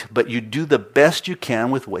perfect, but you do the best you can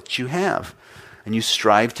with what you have. And you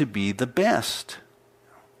strive to be the best.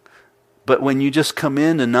 But when you just come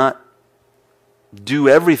in and not do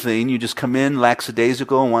everything, you just come in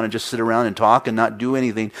lackadaisical and want to just sit around and talk and not do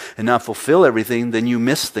anything and not fulfill everything, then you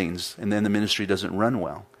miss things, and then the ministry doesn't run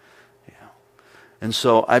well. And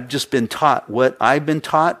so I've just been taught what I've been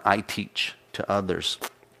taught, I teach to others.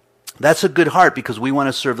 That's a good heart, because we want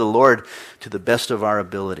to serve the Lord to the best of our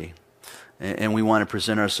ability, and we want to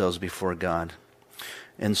present ourselves before God.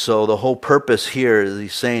 And so the whole purpose here, as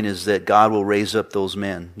he's saying, is that God will raise up those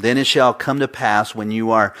men. Then it shall come to pass, when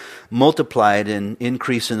you are multiplied and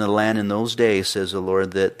increase in the land in those days, says the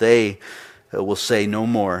Lord, that they will say no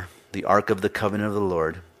more, the ark of the covenant of the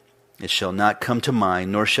Lord. It shall not come to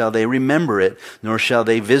mind, nor shall they remember it, nor shall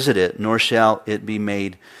they visit it, nor shall it be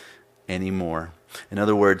made any more. In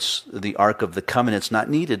other words, the ark of the covenant is not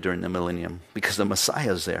needed during the millennium, because the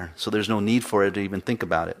Messiah is there. So there's no need for it to even think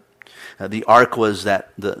about it. The ark was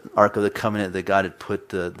the ark of the covenant that God had put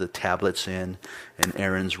the tablets in, and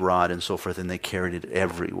Aaron's rod and so forth, and they carried it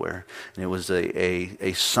everywhere. And it was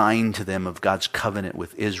a sign to them of God's covenant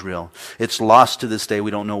with Israel. It's lost to this day.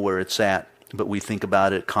 We don't know where it's at, but we think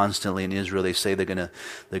about it constantly in Israel. They say they're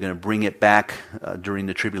gonna bring it back during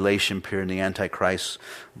the tribulation period, and the Antichrist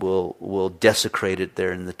will desecrate it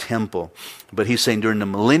there in the temple. But he's saying during the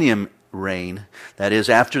millennium reign, that is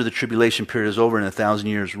after the tribulation period is over and 1,000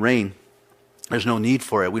 years reign, there's no need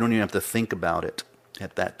for it. We don't even have to think about it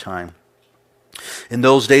at that time. In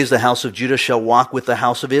those days, the house of Judah shall walk with the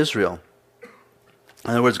house of Israel.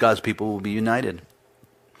 In other words, God's people will be united.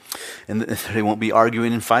 And they won't be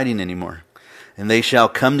arguing and fighting anymore. And they shall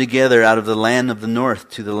come together out of the land of the north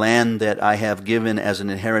to the land that I have given as an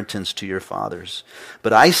inheritance to your fathers.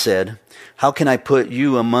 But I said, how can I put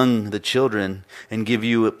you among the children and give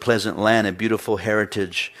you a pleasant land, a beautiful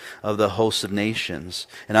heritage of the hosts of nations?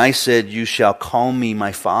 And I said, you shall call me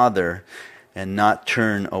my father and not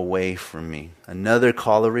turn away from me. Another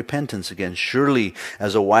call of repentance again. Surely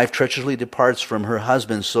as a wife treacherously departs from her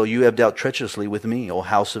husband, so you have dealt treacherously with me, O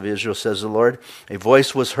house of Israel, says the Lord. A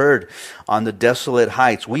voice was heard on the desolate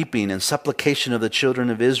heights, weeping and supplication of the children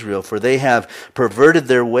of Israel, for they have perverted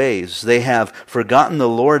their ways. They have forgotten the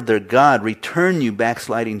Lord their God. Return, you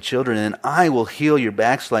backsliding children, and I will heal your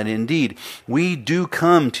backsliding. Indeed, we do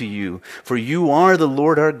come to you, for you are the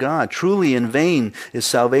Lord our God. Truly in vain is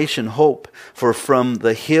salvation hope, for from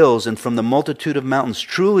the hills and from the multitude of mountains,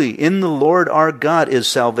 truly in the Lord our God is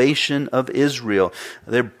salvation of Israel.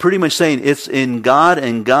 They're pretty much saying it's in God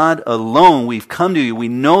and God alone we've come to you. We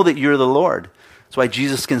know that you're the Lord. That's why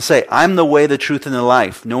Jesus can say, I'm the way, the truth, and the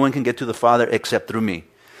life. No one can get to the Father except through me.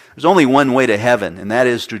 There's only one way to heaven, and that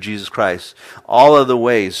is through Jesus Christ. All other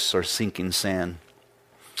ways are sinking sand.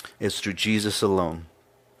 It's through Jesus alone.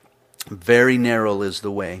 Very narrow is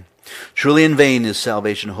the way. Truly in vain is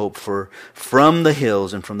salvation hope, for from the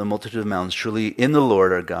hills and from the multitude of mountains, truly in the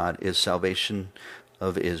Lord our God is salvation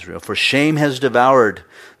of Israel. For shame has devoured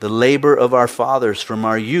the labor of our fathers from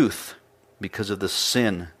our youth, because of the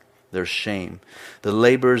sin, their shame. The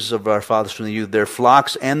labors of our fathers from the youth, their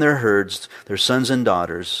flocks and their herds, their sons and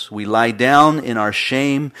daughters. We lie down in our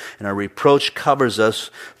shame, and our reproach covers us,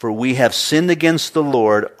 for we have sinned against the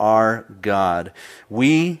Lord our God.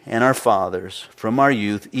 We and our fathers from our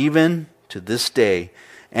youth, even to this day,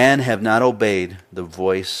 and have not obeyed the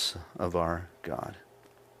voice of our God.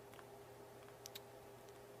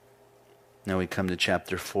 Now we come to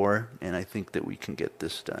chapter 4, and I think that we can get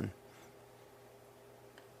this done.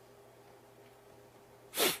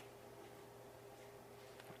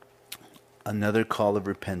 Another call of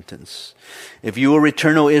repentance. If you will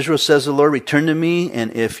return, O Israel, says the Lord, return to me,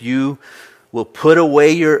 and if you will put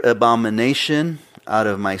away your abomination out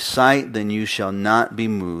of my sight, then you shall not be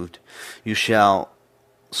moved. You shall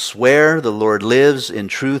swear, the Lord lives, in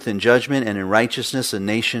truth and judgment and in righteousness the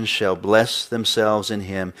nations shall bless themselves in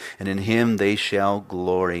him, and in him they shall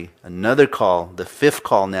glory. Another call, the fifth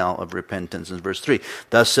call now of repentance in verse 3.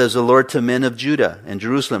 Thus says the Lord to men of Judah and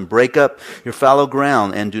Jerusalem, break up your fallow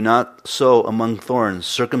ground and do not sow among thorns.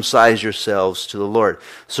 Circumcise yourselves to the Lord.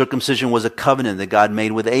 Circumcision was a covenant that God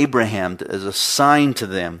made with Abraham as a sign to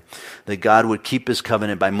them that God would keep his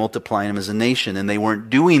covenant by multiplying them as a nation. And they weren't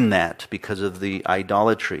doing that because of the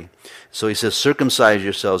idolatry. So he says, circumcise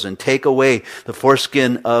yourselves and take away the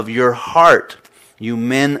foreskin of your heart. You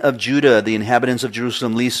men of Judah, the inhabitants of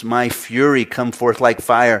Jerusalem, lest my fury come forth like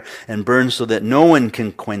fire and burn so that no one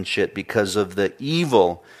can quench it because of the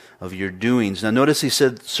evil of your doings. Now notice he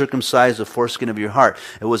said, circumcise the foreskin of your heart.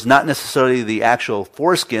 It was not necessarily the actual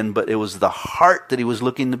foreskin, but it was the heart that he was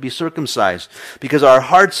looking to be circumcised. Because our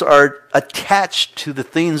hearts are attached to the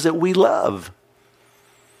things that we love.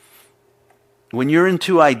 When you're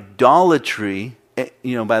into idolatry,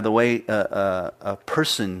 by the way, a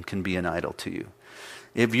person can be an idol to you.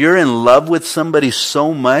 If you're in love with somebody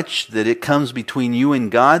so much that it comes between you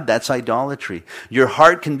and God, that's idolatry. Your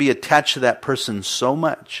heart can be attached to that person so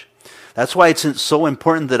much. That's why it's so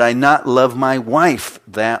important that I not love my wife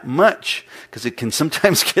that much, because it can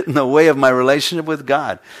sometimes get in the way of my relationship with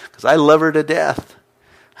God, because I love her to death.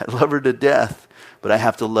 I love her to death, but I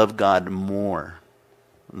have to love God more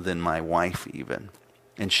than my wife even.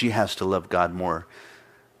 And she has to love God more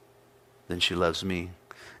than she loves me.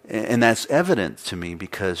 And that's evident to me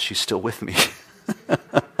because she's still with me.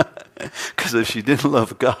 Because if she didn't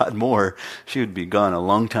love God more, she would be gone a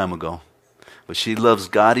long time ago. But she loves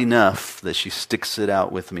God enough that she sticks it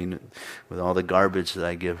out with me with all the garbage that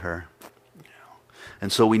I give her.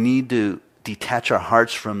 And so we need to detach our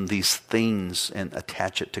hearts from these things and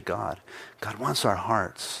attach it to God. God wants our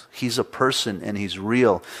hearts. He's a person and he's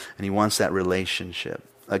real, and he wants that relationship.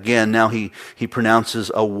 Again, now he pronounces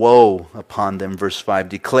a woe upon them. Verse 5,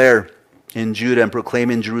 declare in Judah and proclaim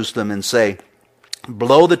in Jerusalem and say,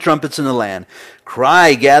 blow the trumpets in the land,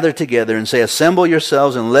 cry, gather together, and say, assemble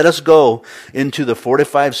yourselves and let us go into the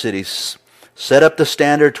fortified cities. Set up the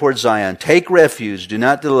standard toward Zion. Take refuge, do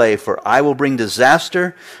not delay, for I will bring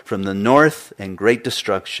disaster from the north and great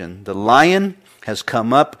destruction. The lion has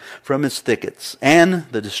come up from its thickets, and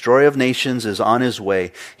the destroyer of nations is on his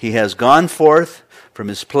way. He has gone forth from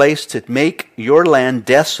his place to make your land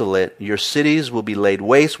desolate. Your cities will be laid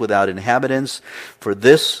waste without inhabitants. For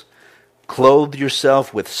this, clothe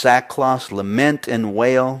yourself with sackcloth, lament and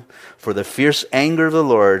wail, for the fierce anger of the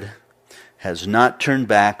Lord has not turned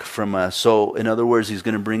back from us. So, in other words, he's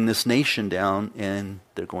going to bring this nation down, and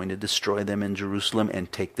they're going to destroy them in Jerusalem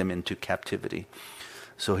and take them into captivity.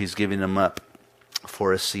 So he's giving them up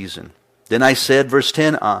for a season. Then I said, verse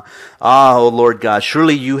 10, O Lord God,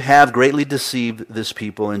 surely you have greatly deceived this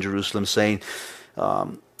people in Jerusalem, saying,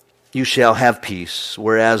 you shall have peace,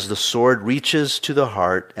 whereas the sword reaches to the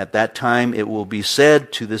heart. At that time it will be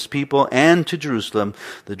said to this people and to Jerusalem,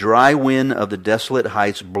 the dry wind of the desolate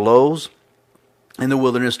heights blows in the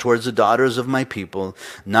wilderness towards the daughters of my people,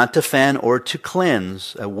 not to fan or to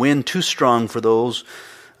cleanse, a wind too strong for those.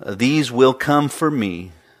 These will come for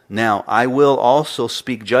me. Now I will also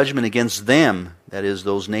speak judgment against them, that is,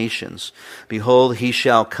 those nations. Behold, he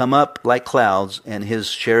shall come up like clouds, and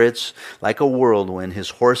his chariots like a whirlwind. His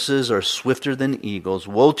horses are swifter than eagles.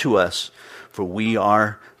 Woe to us, for we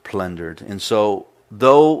are plundered. And so,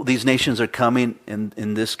 though these nations are coming,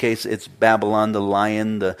 in this case it's Babylon, the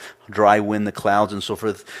lion, the dry wind, the clouds, and so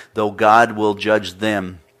forth, though God will judge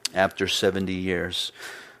them after 70 years.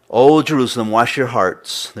 O Jerusalem, wash your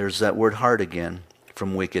hearts. There's that word heart again.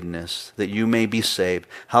 From wickedness, that you may be saved.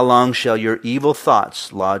 How long shall your evil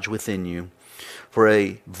thoughts lodge within you? For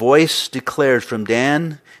a voice declares from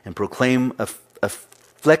Dan, and proclaim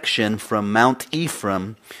affliction from Mount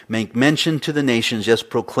Ephraim. Make mention to the nations, yes,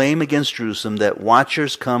 proclaim against Jerusalem, that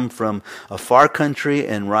watchers come from a far country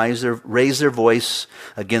and raise their voice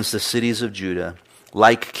against the cities of Judah.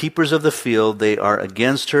 Like keepers of the field, they are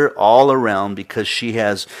against her all around, because she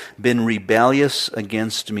has been rebellious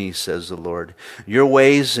against me, says the Lord. Your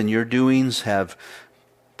ways and your doings have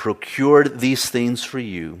procured these things for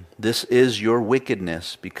you. This is your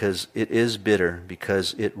wickedness, because it is bitter,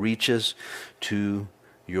 because it reaches to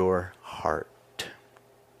your heart.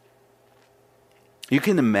 You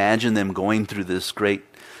can imagine them going through this great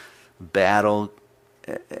battle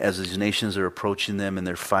as these nations are approaching them, and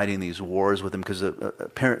they're fighting these wars with them, because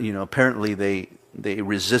apparently they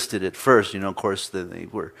resisted at first. Of course, they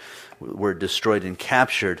were destroyed and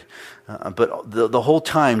captured. But the whole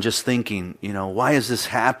time just thinking, why is this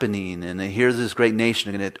happening? And here's this great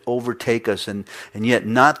nation going to overtake us, and yet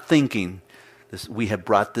not thinking We have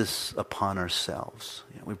brought this upon ourselves.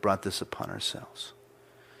 We brought this upon ourselves.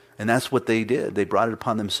 And that's what they did. They brought it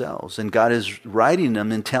upon themselves. And God is writing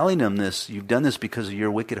them and telling them this. You've done this because of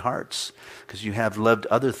your wicked hearts, because you have loved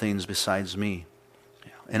other things besides me.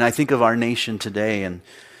 And I think of our nation today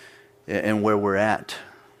and where we're at.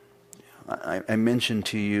 I mentioned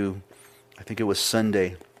to you, I think it was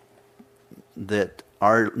Sunday, that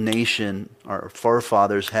our nation, our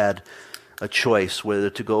forefathers had a choice whether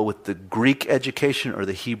to go with the Greek education or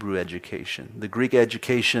the Hebrew education. The Greek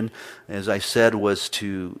education, as I said, was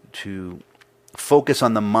to focus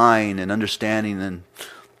on the mind and understanding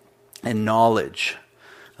and knowledge.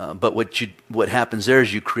 But what happens there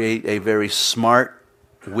is you create a very smart,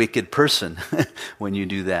 wicked person when you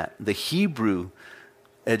do that. The Hebrew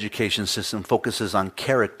education system focuses on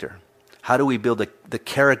character. How do we build the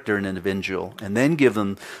character in an individual and then give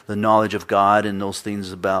them the knowledge of God and those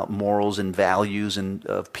things about morals and values and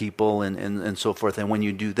of people and so forth. And when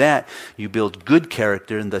you do that, you build good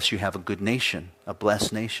character, and thus you have a good nation, a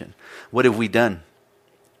blessed nation. What have we done?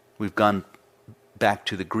 We've gone back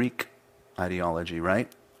to the Greek ideology, right?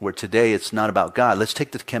 Where today it's not about God. Let's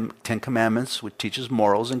take the Ten Commandments, which teaches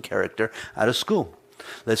morals and character, out of school.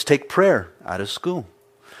 Let's take prayer out of school.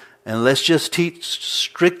 And let's just teach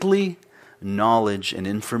strictly knowledge and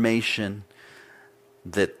information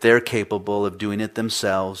that they're capable of doing it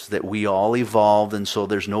themselves, that we all evolved, and so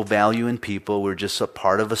there's no value in people. We're just a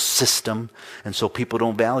part of a system, and so people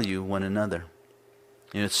don't value one another.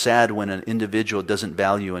 It's sad when an individual doesn't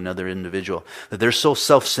value another individual. That they're so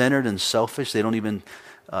self-centered and selfish, they don't even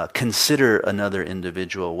consider another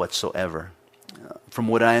individual whatsoever. From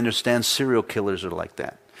what I understand, serial killers are like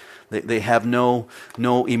that. They have no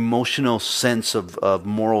emotional sense of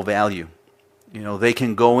moral value. They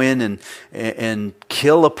can go in and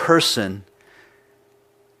kill a person,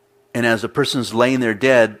 and as the person's laying there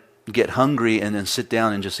dead, get hungry and then sit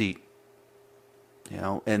down and just eat.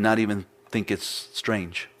 And not even think it's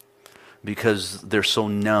strange, because they're so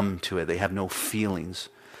numb to it. They have no feelings.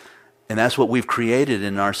 And that's what we've created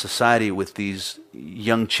in our society with these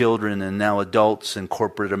young children and now adults in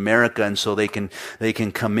corporate America. And so they can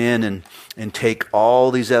come in and take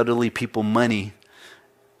all these elderly people money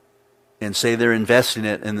and say they're investing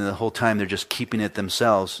it, and the whole time they're just keeping it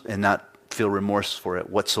themselves and not feel remorse for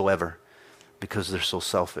it whatsoever, because they're so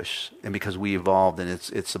selfish and because we evolved, and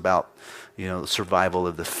it's about the survival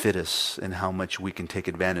of the fittest and how much we can take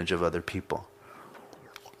advantage of other people.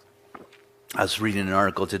 I was reading an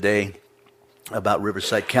article today about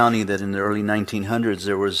Riverside County that in the early 1900s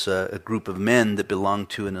there was a group of men that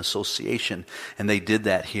belonged to an association, and they did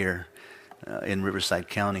that here in Riverside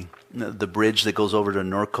County. The bridge that goes over to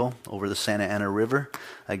Norco, over the Santa Ana River,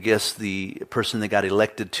 I guess the person that got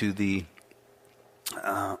elected to the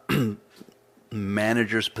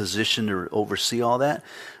manager's position to oversee all that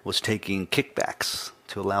was taking kickbacks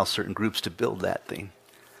to allow certain groups to build that thing.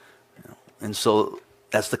 And so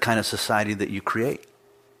that's the kind of society that you create,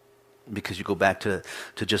 because you go back to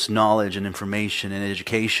just knowledge and information and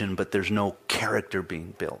education, but there's no character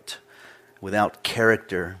being built. Without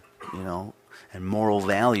character, and moral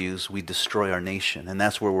values, we destroy our nation. And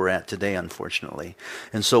that's where we're at today, unfortunately.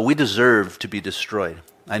 And so we deserve to be destroyed.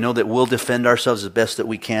 I know that we'll defend ourselves as best that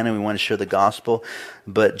we can, and we want to share the gospel,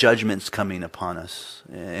 but judgment's coming upon us.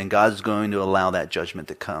 And God's going to allow that judgment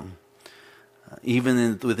to come.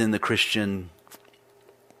 Even within the Christian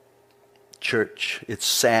church, it's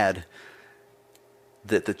sad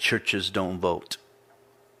that the churches don't vote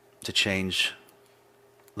to change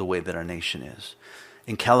the way that our nation is.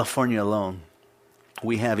 In California alone,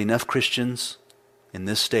 we have enough Christians in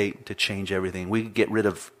this state to change everything. We could get rid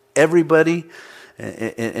of everybody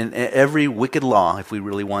and every wicked law if we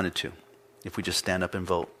really wanted to, if we just stand up and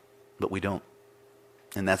vote. But we don't.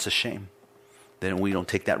 And that's a shame. Then we don't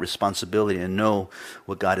take that responsibility and know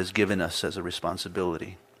what God has given us as a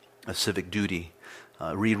responsibility, a civic duty.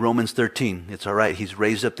 Read Romans 13. It's all right. He's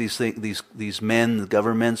raised up these men, the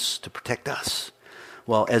governments, to protect us.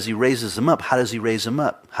 Well, as he raises them up, how does he raise them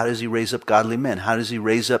up? How does he raise up godly men? How does he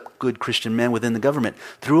raise up good Christian men within the government?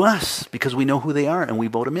 Through us, because we know who they are and we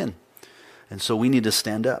vote them in. And so we need to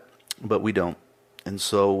stand up, but we don't. And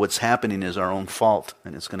so what's happening is our own fault,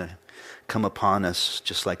 and it's going to come upon us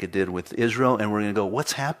just like it did with Israel, and we're going to go,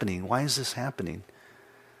 what's happening? Why is this happening?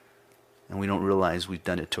 And we don't realize we've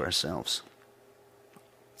done it to ourselves.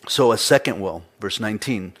 So a second woe, verse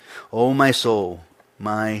 19. Oh, my soul,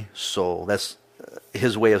 my soul. That's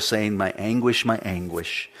his way of saying, my anguish, my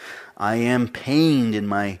anguish. I am pained in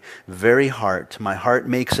my very heart. My heart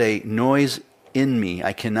makes a noise in me.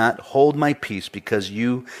 I cannot hold my peace because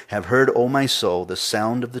you have heard, O my soul, the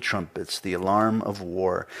sound of the trumpets, the alarm of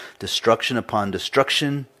war. Destruction upon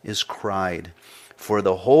destruction is cried, for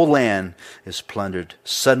the whole land is plundered.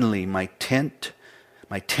 Suddenly my tents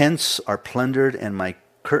are plundered and my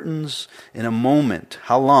curtains in a moment.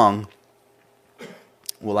 How long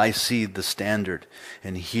will I see the standard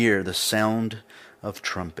and hear the sound of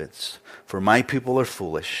trumpets? For my people are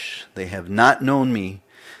foolish. They have not known me.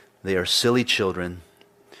 They are silly children.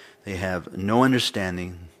 They have no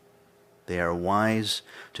understanding. They are wise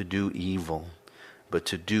to do evil, but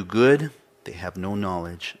to do good they have no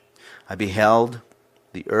knowledge. I beheld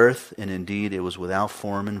the earth, and indeed it was without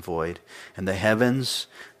form and void, and the heavens,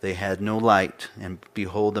 they had no light. And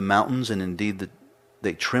behold, the mountains, and indeed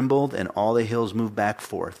they trembled, and all the hills moved back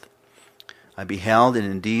forth. I beheld, and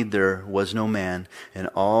indeed there was no man, and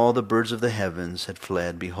all the birds of the heavens had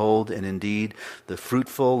fled. Behold, and indeed the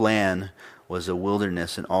fruitful land was a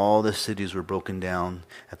wilderness, and all the cities were broken down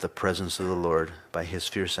at the presence of the Lord by his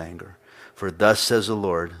fierce anger. For thus says the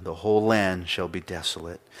Lord, the whole land shall be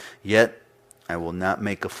desolate, yet I will not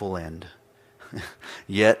make a full end.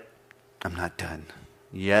 Yet I'm not done.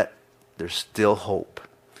 Yet there's still hope.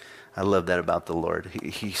 I love that about the Lord.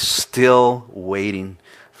 He's still waiting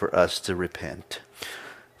for us to repent.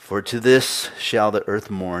 For to this shall the earth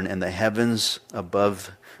mourn, and the heavens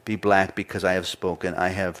above be black, because I have spoken. I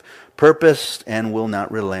have purposed and will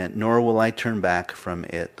not relent, nor will I turn back from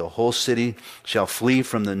it. The whole city shall flee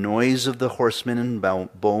from the noise of the horsemen and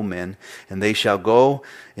bowmen, and they shall go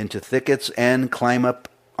into thickets and climb up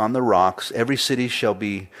on the rocks. Every city shall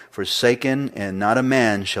be forsaken, and not a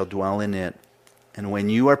man shall dwell in it. And when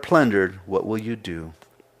you are plundered, what will you do?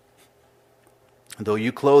 Though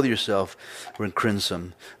you clothe yourself with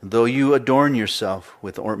crimson, though you adorn yourself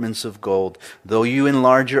with ornaments of gold, though you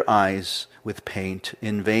enlarge your eyes with paint,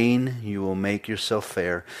 in vain you will make yourself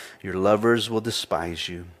fair. Your lovers will despise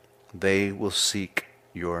you. They will seek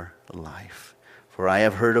your life. For I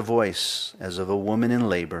have heard a voice as of a woman in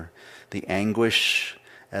labor, the anguish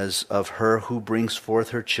as of her who brings forth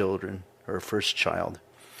her children, her first child.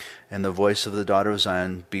 And the voice of the daughter of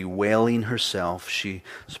Zion bewailing herself, she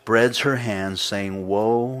spreads her hands, saying,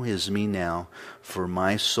 Woe is me now, for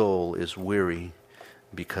my soul is weary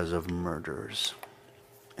because of murderers.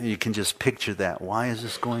 And you can just picture that. Why is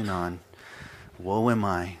this going on? Woe am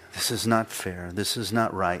I. This is not fair. This is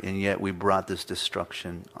not right. And yet we brought this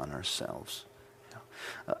destruction on ourselves.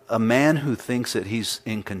 A man who thinks that he's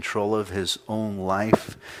in control of his own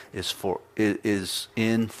life is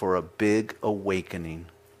in for a big awakening.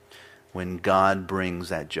 When God brings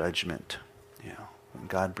that judgment. When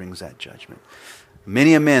God brings that judgment.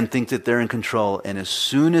 Many a men think that they're in control, and as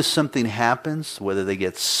soon as something happens, whether they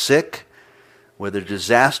get sick, whether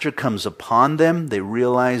disaster comes upon them, they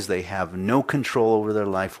realize they have no control over their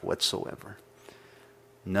life whatsoever.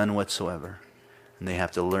 None whatsoever. And they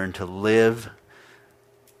have to learn to live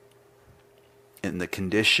in the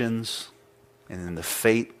conditions and in the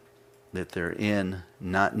fate that they're in,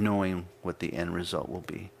 not knowing what the end result will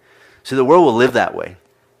be. See, the world will live that way.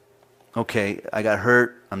 Okay, I got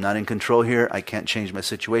hurt. I'm not in control here. I can't change my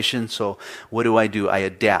situation. So what do? I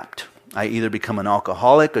adapt. I either become an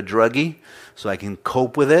alcoholic, a druggie, so I can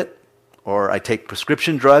cope with it, or I take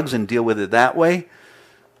prescription drugs and deal with it that way,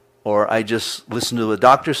 or I just listen to what the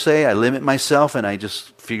doctors say, I limit myself, and I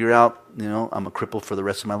just figure out, I'm a cripple for the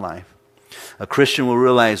rest of my life. A Christian will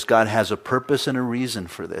realize God has a purpose and a reason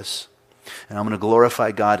for this. And I'm going to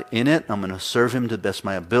glorify God in it. I'm going to serve him to the best of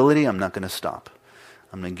my ability. I'm not going to stop.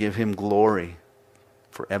 I'm going to give him glory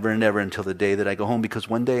forever and ever until the day that I go home, because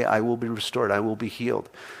one day I will be restored. I will be healed.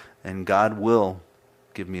 And God will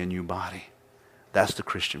give me a new body. That's the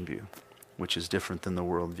Christian view, which is different than the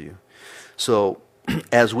world view. So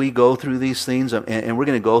as we go through these things, and we're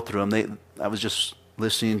going to go through them. I was just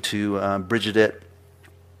listening to Brigitte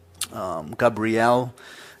Gabrielle,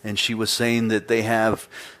 and she was saying that they have...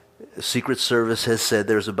 Secret Service has said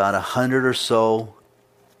there's about 100 or so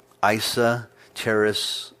ISA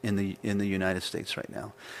terrorists in the United States right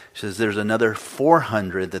now. She says there's another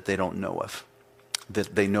 400 that they don't know of,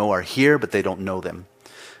 that they know are here, but they don't know them.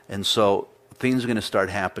 And so things are going to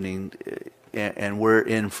start happening, and we're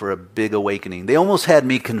in for a big awakening. They almost had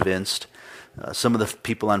me convinced. Some of the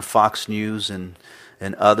people on Fox News and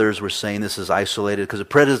others were saying this is isolated, because the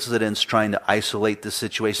president's trying to isolate the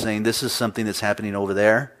situation, saying this is something that's happening over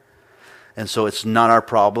there. And so it's not our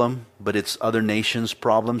problem, but it's other nations'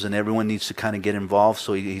 problems, and everyone needs to kind of get involved.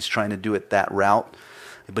 So he's trying to do it that route.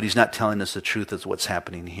 But he's not telling us the truth of what's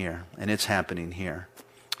happening here. And it's happening here.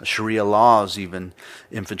 Sharia law is even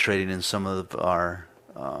infiltrating in some of our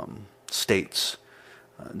states.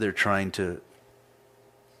 They're trying to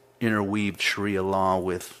interweaved Sharia law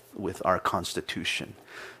with our Constitution.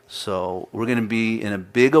 So we're going to be in a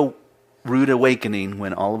big rude awakening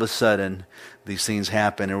when all of a sudden these things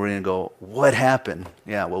happen, and we're going to go, what happened?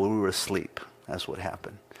 Yeah, well, we were asleep. That's what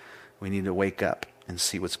happened. We need to wake up and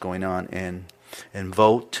see what's going on, and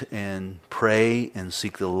vote and pray and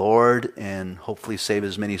seek the Lord, and hopefully save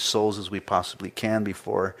as many souls as we possibly can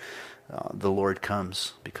before the Lord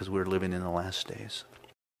comes, because we're living in the last days.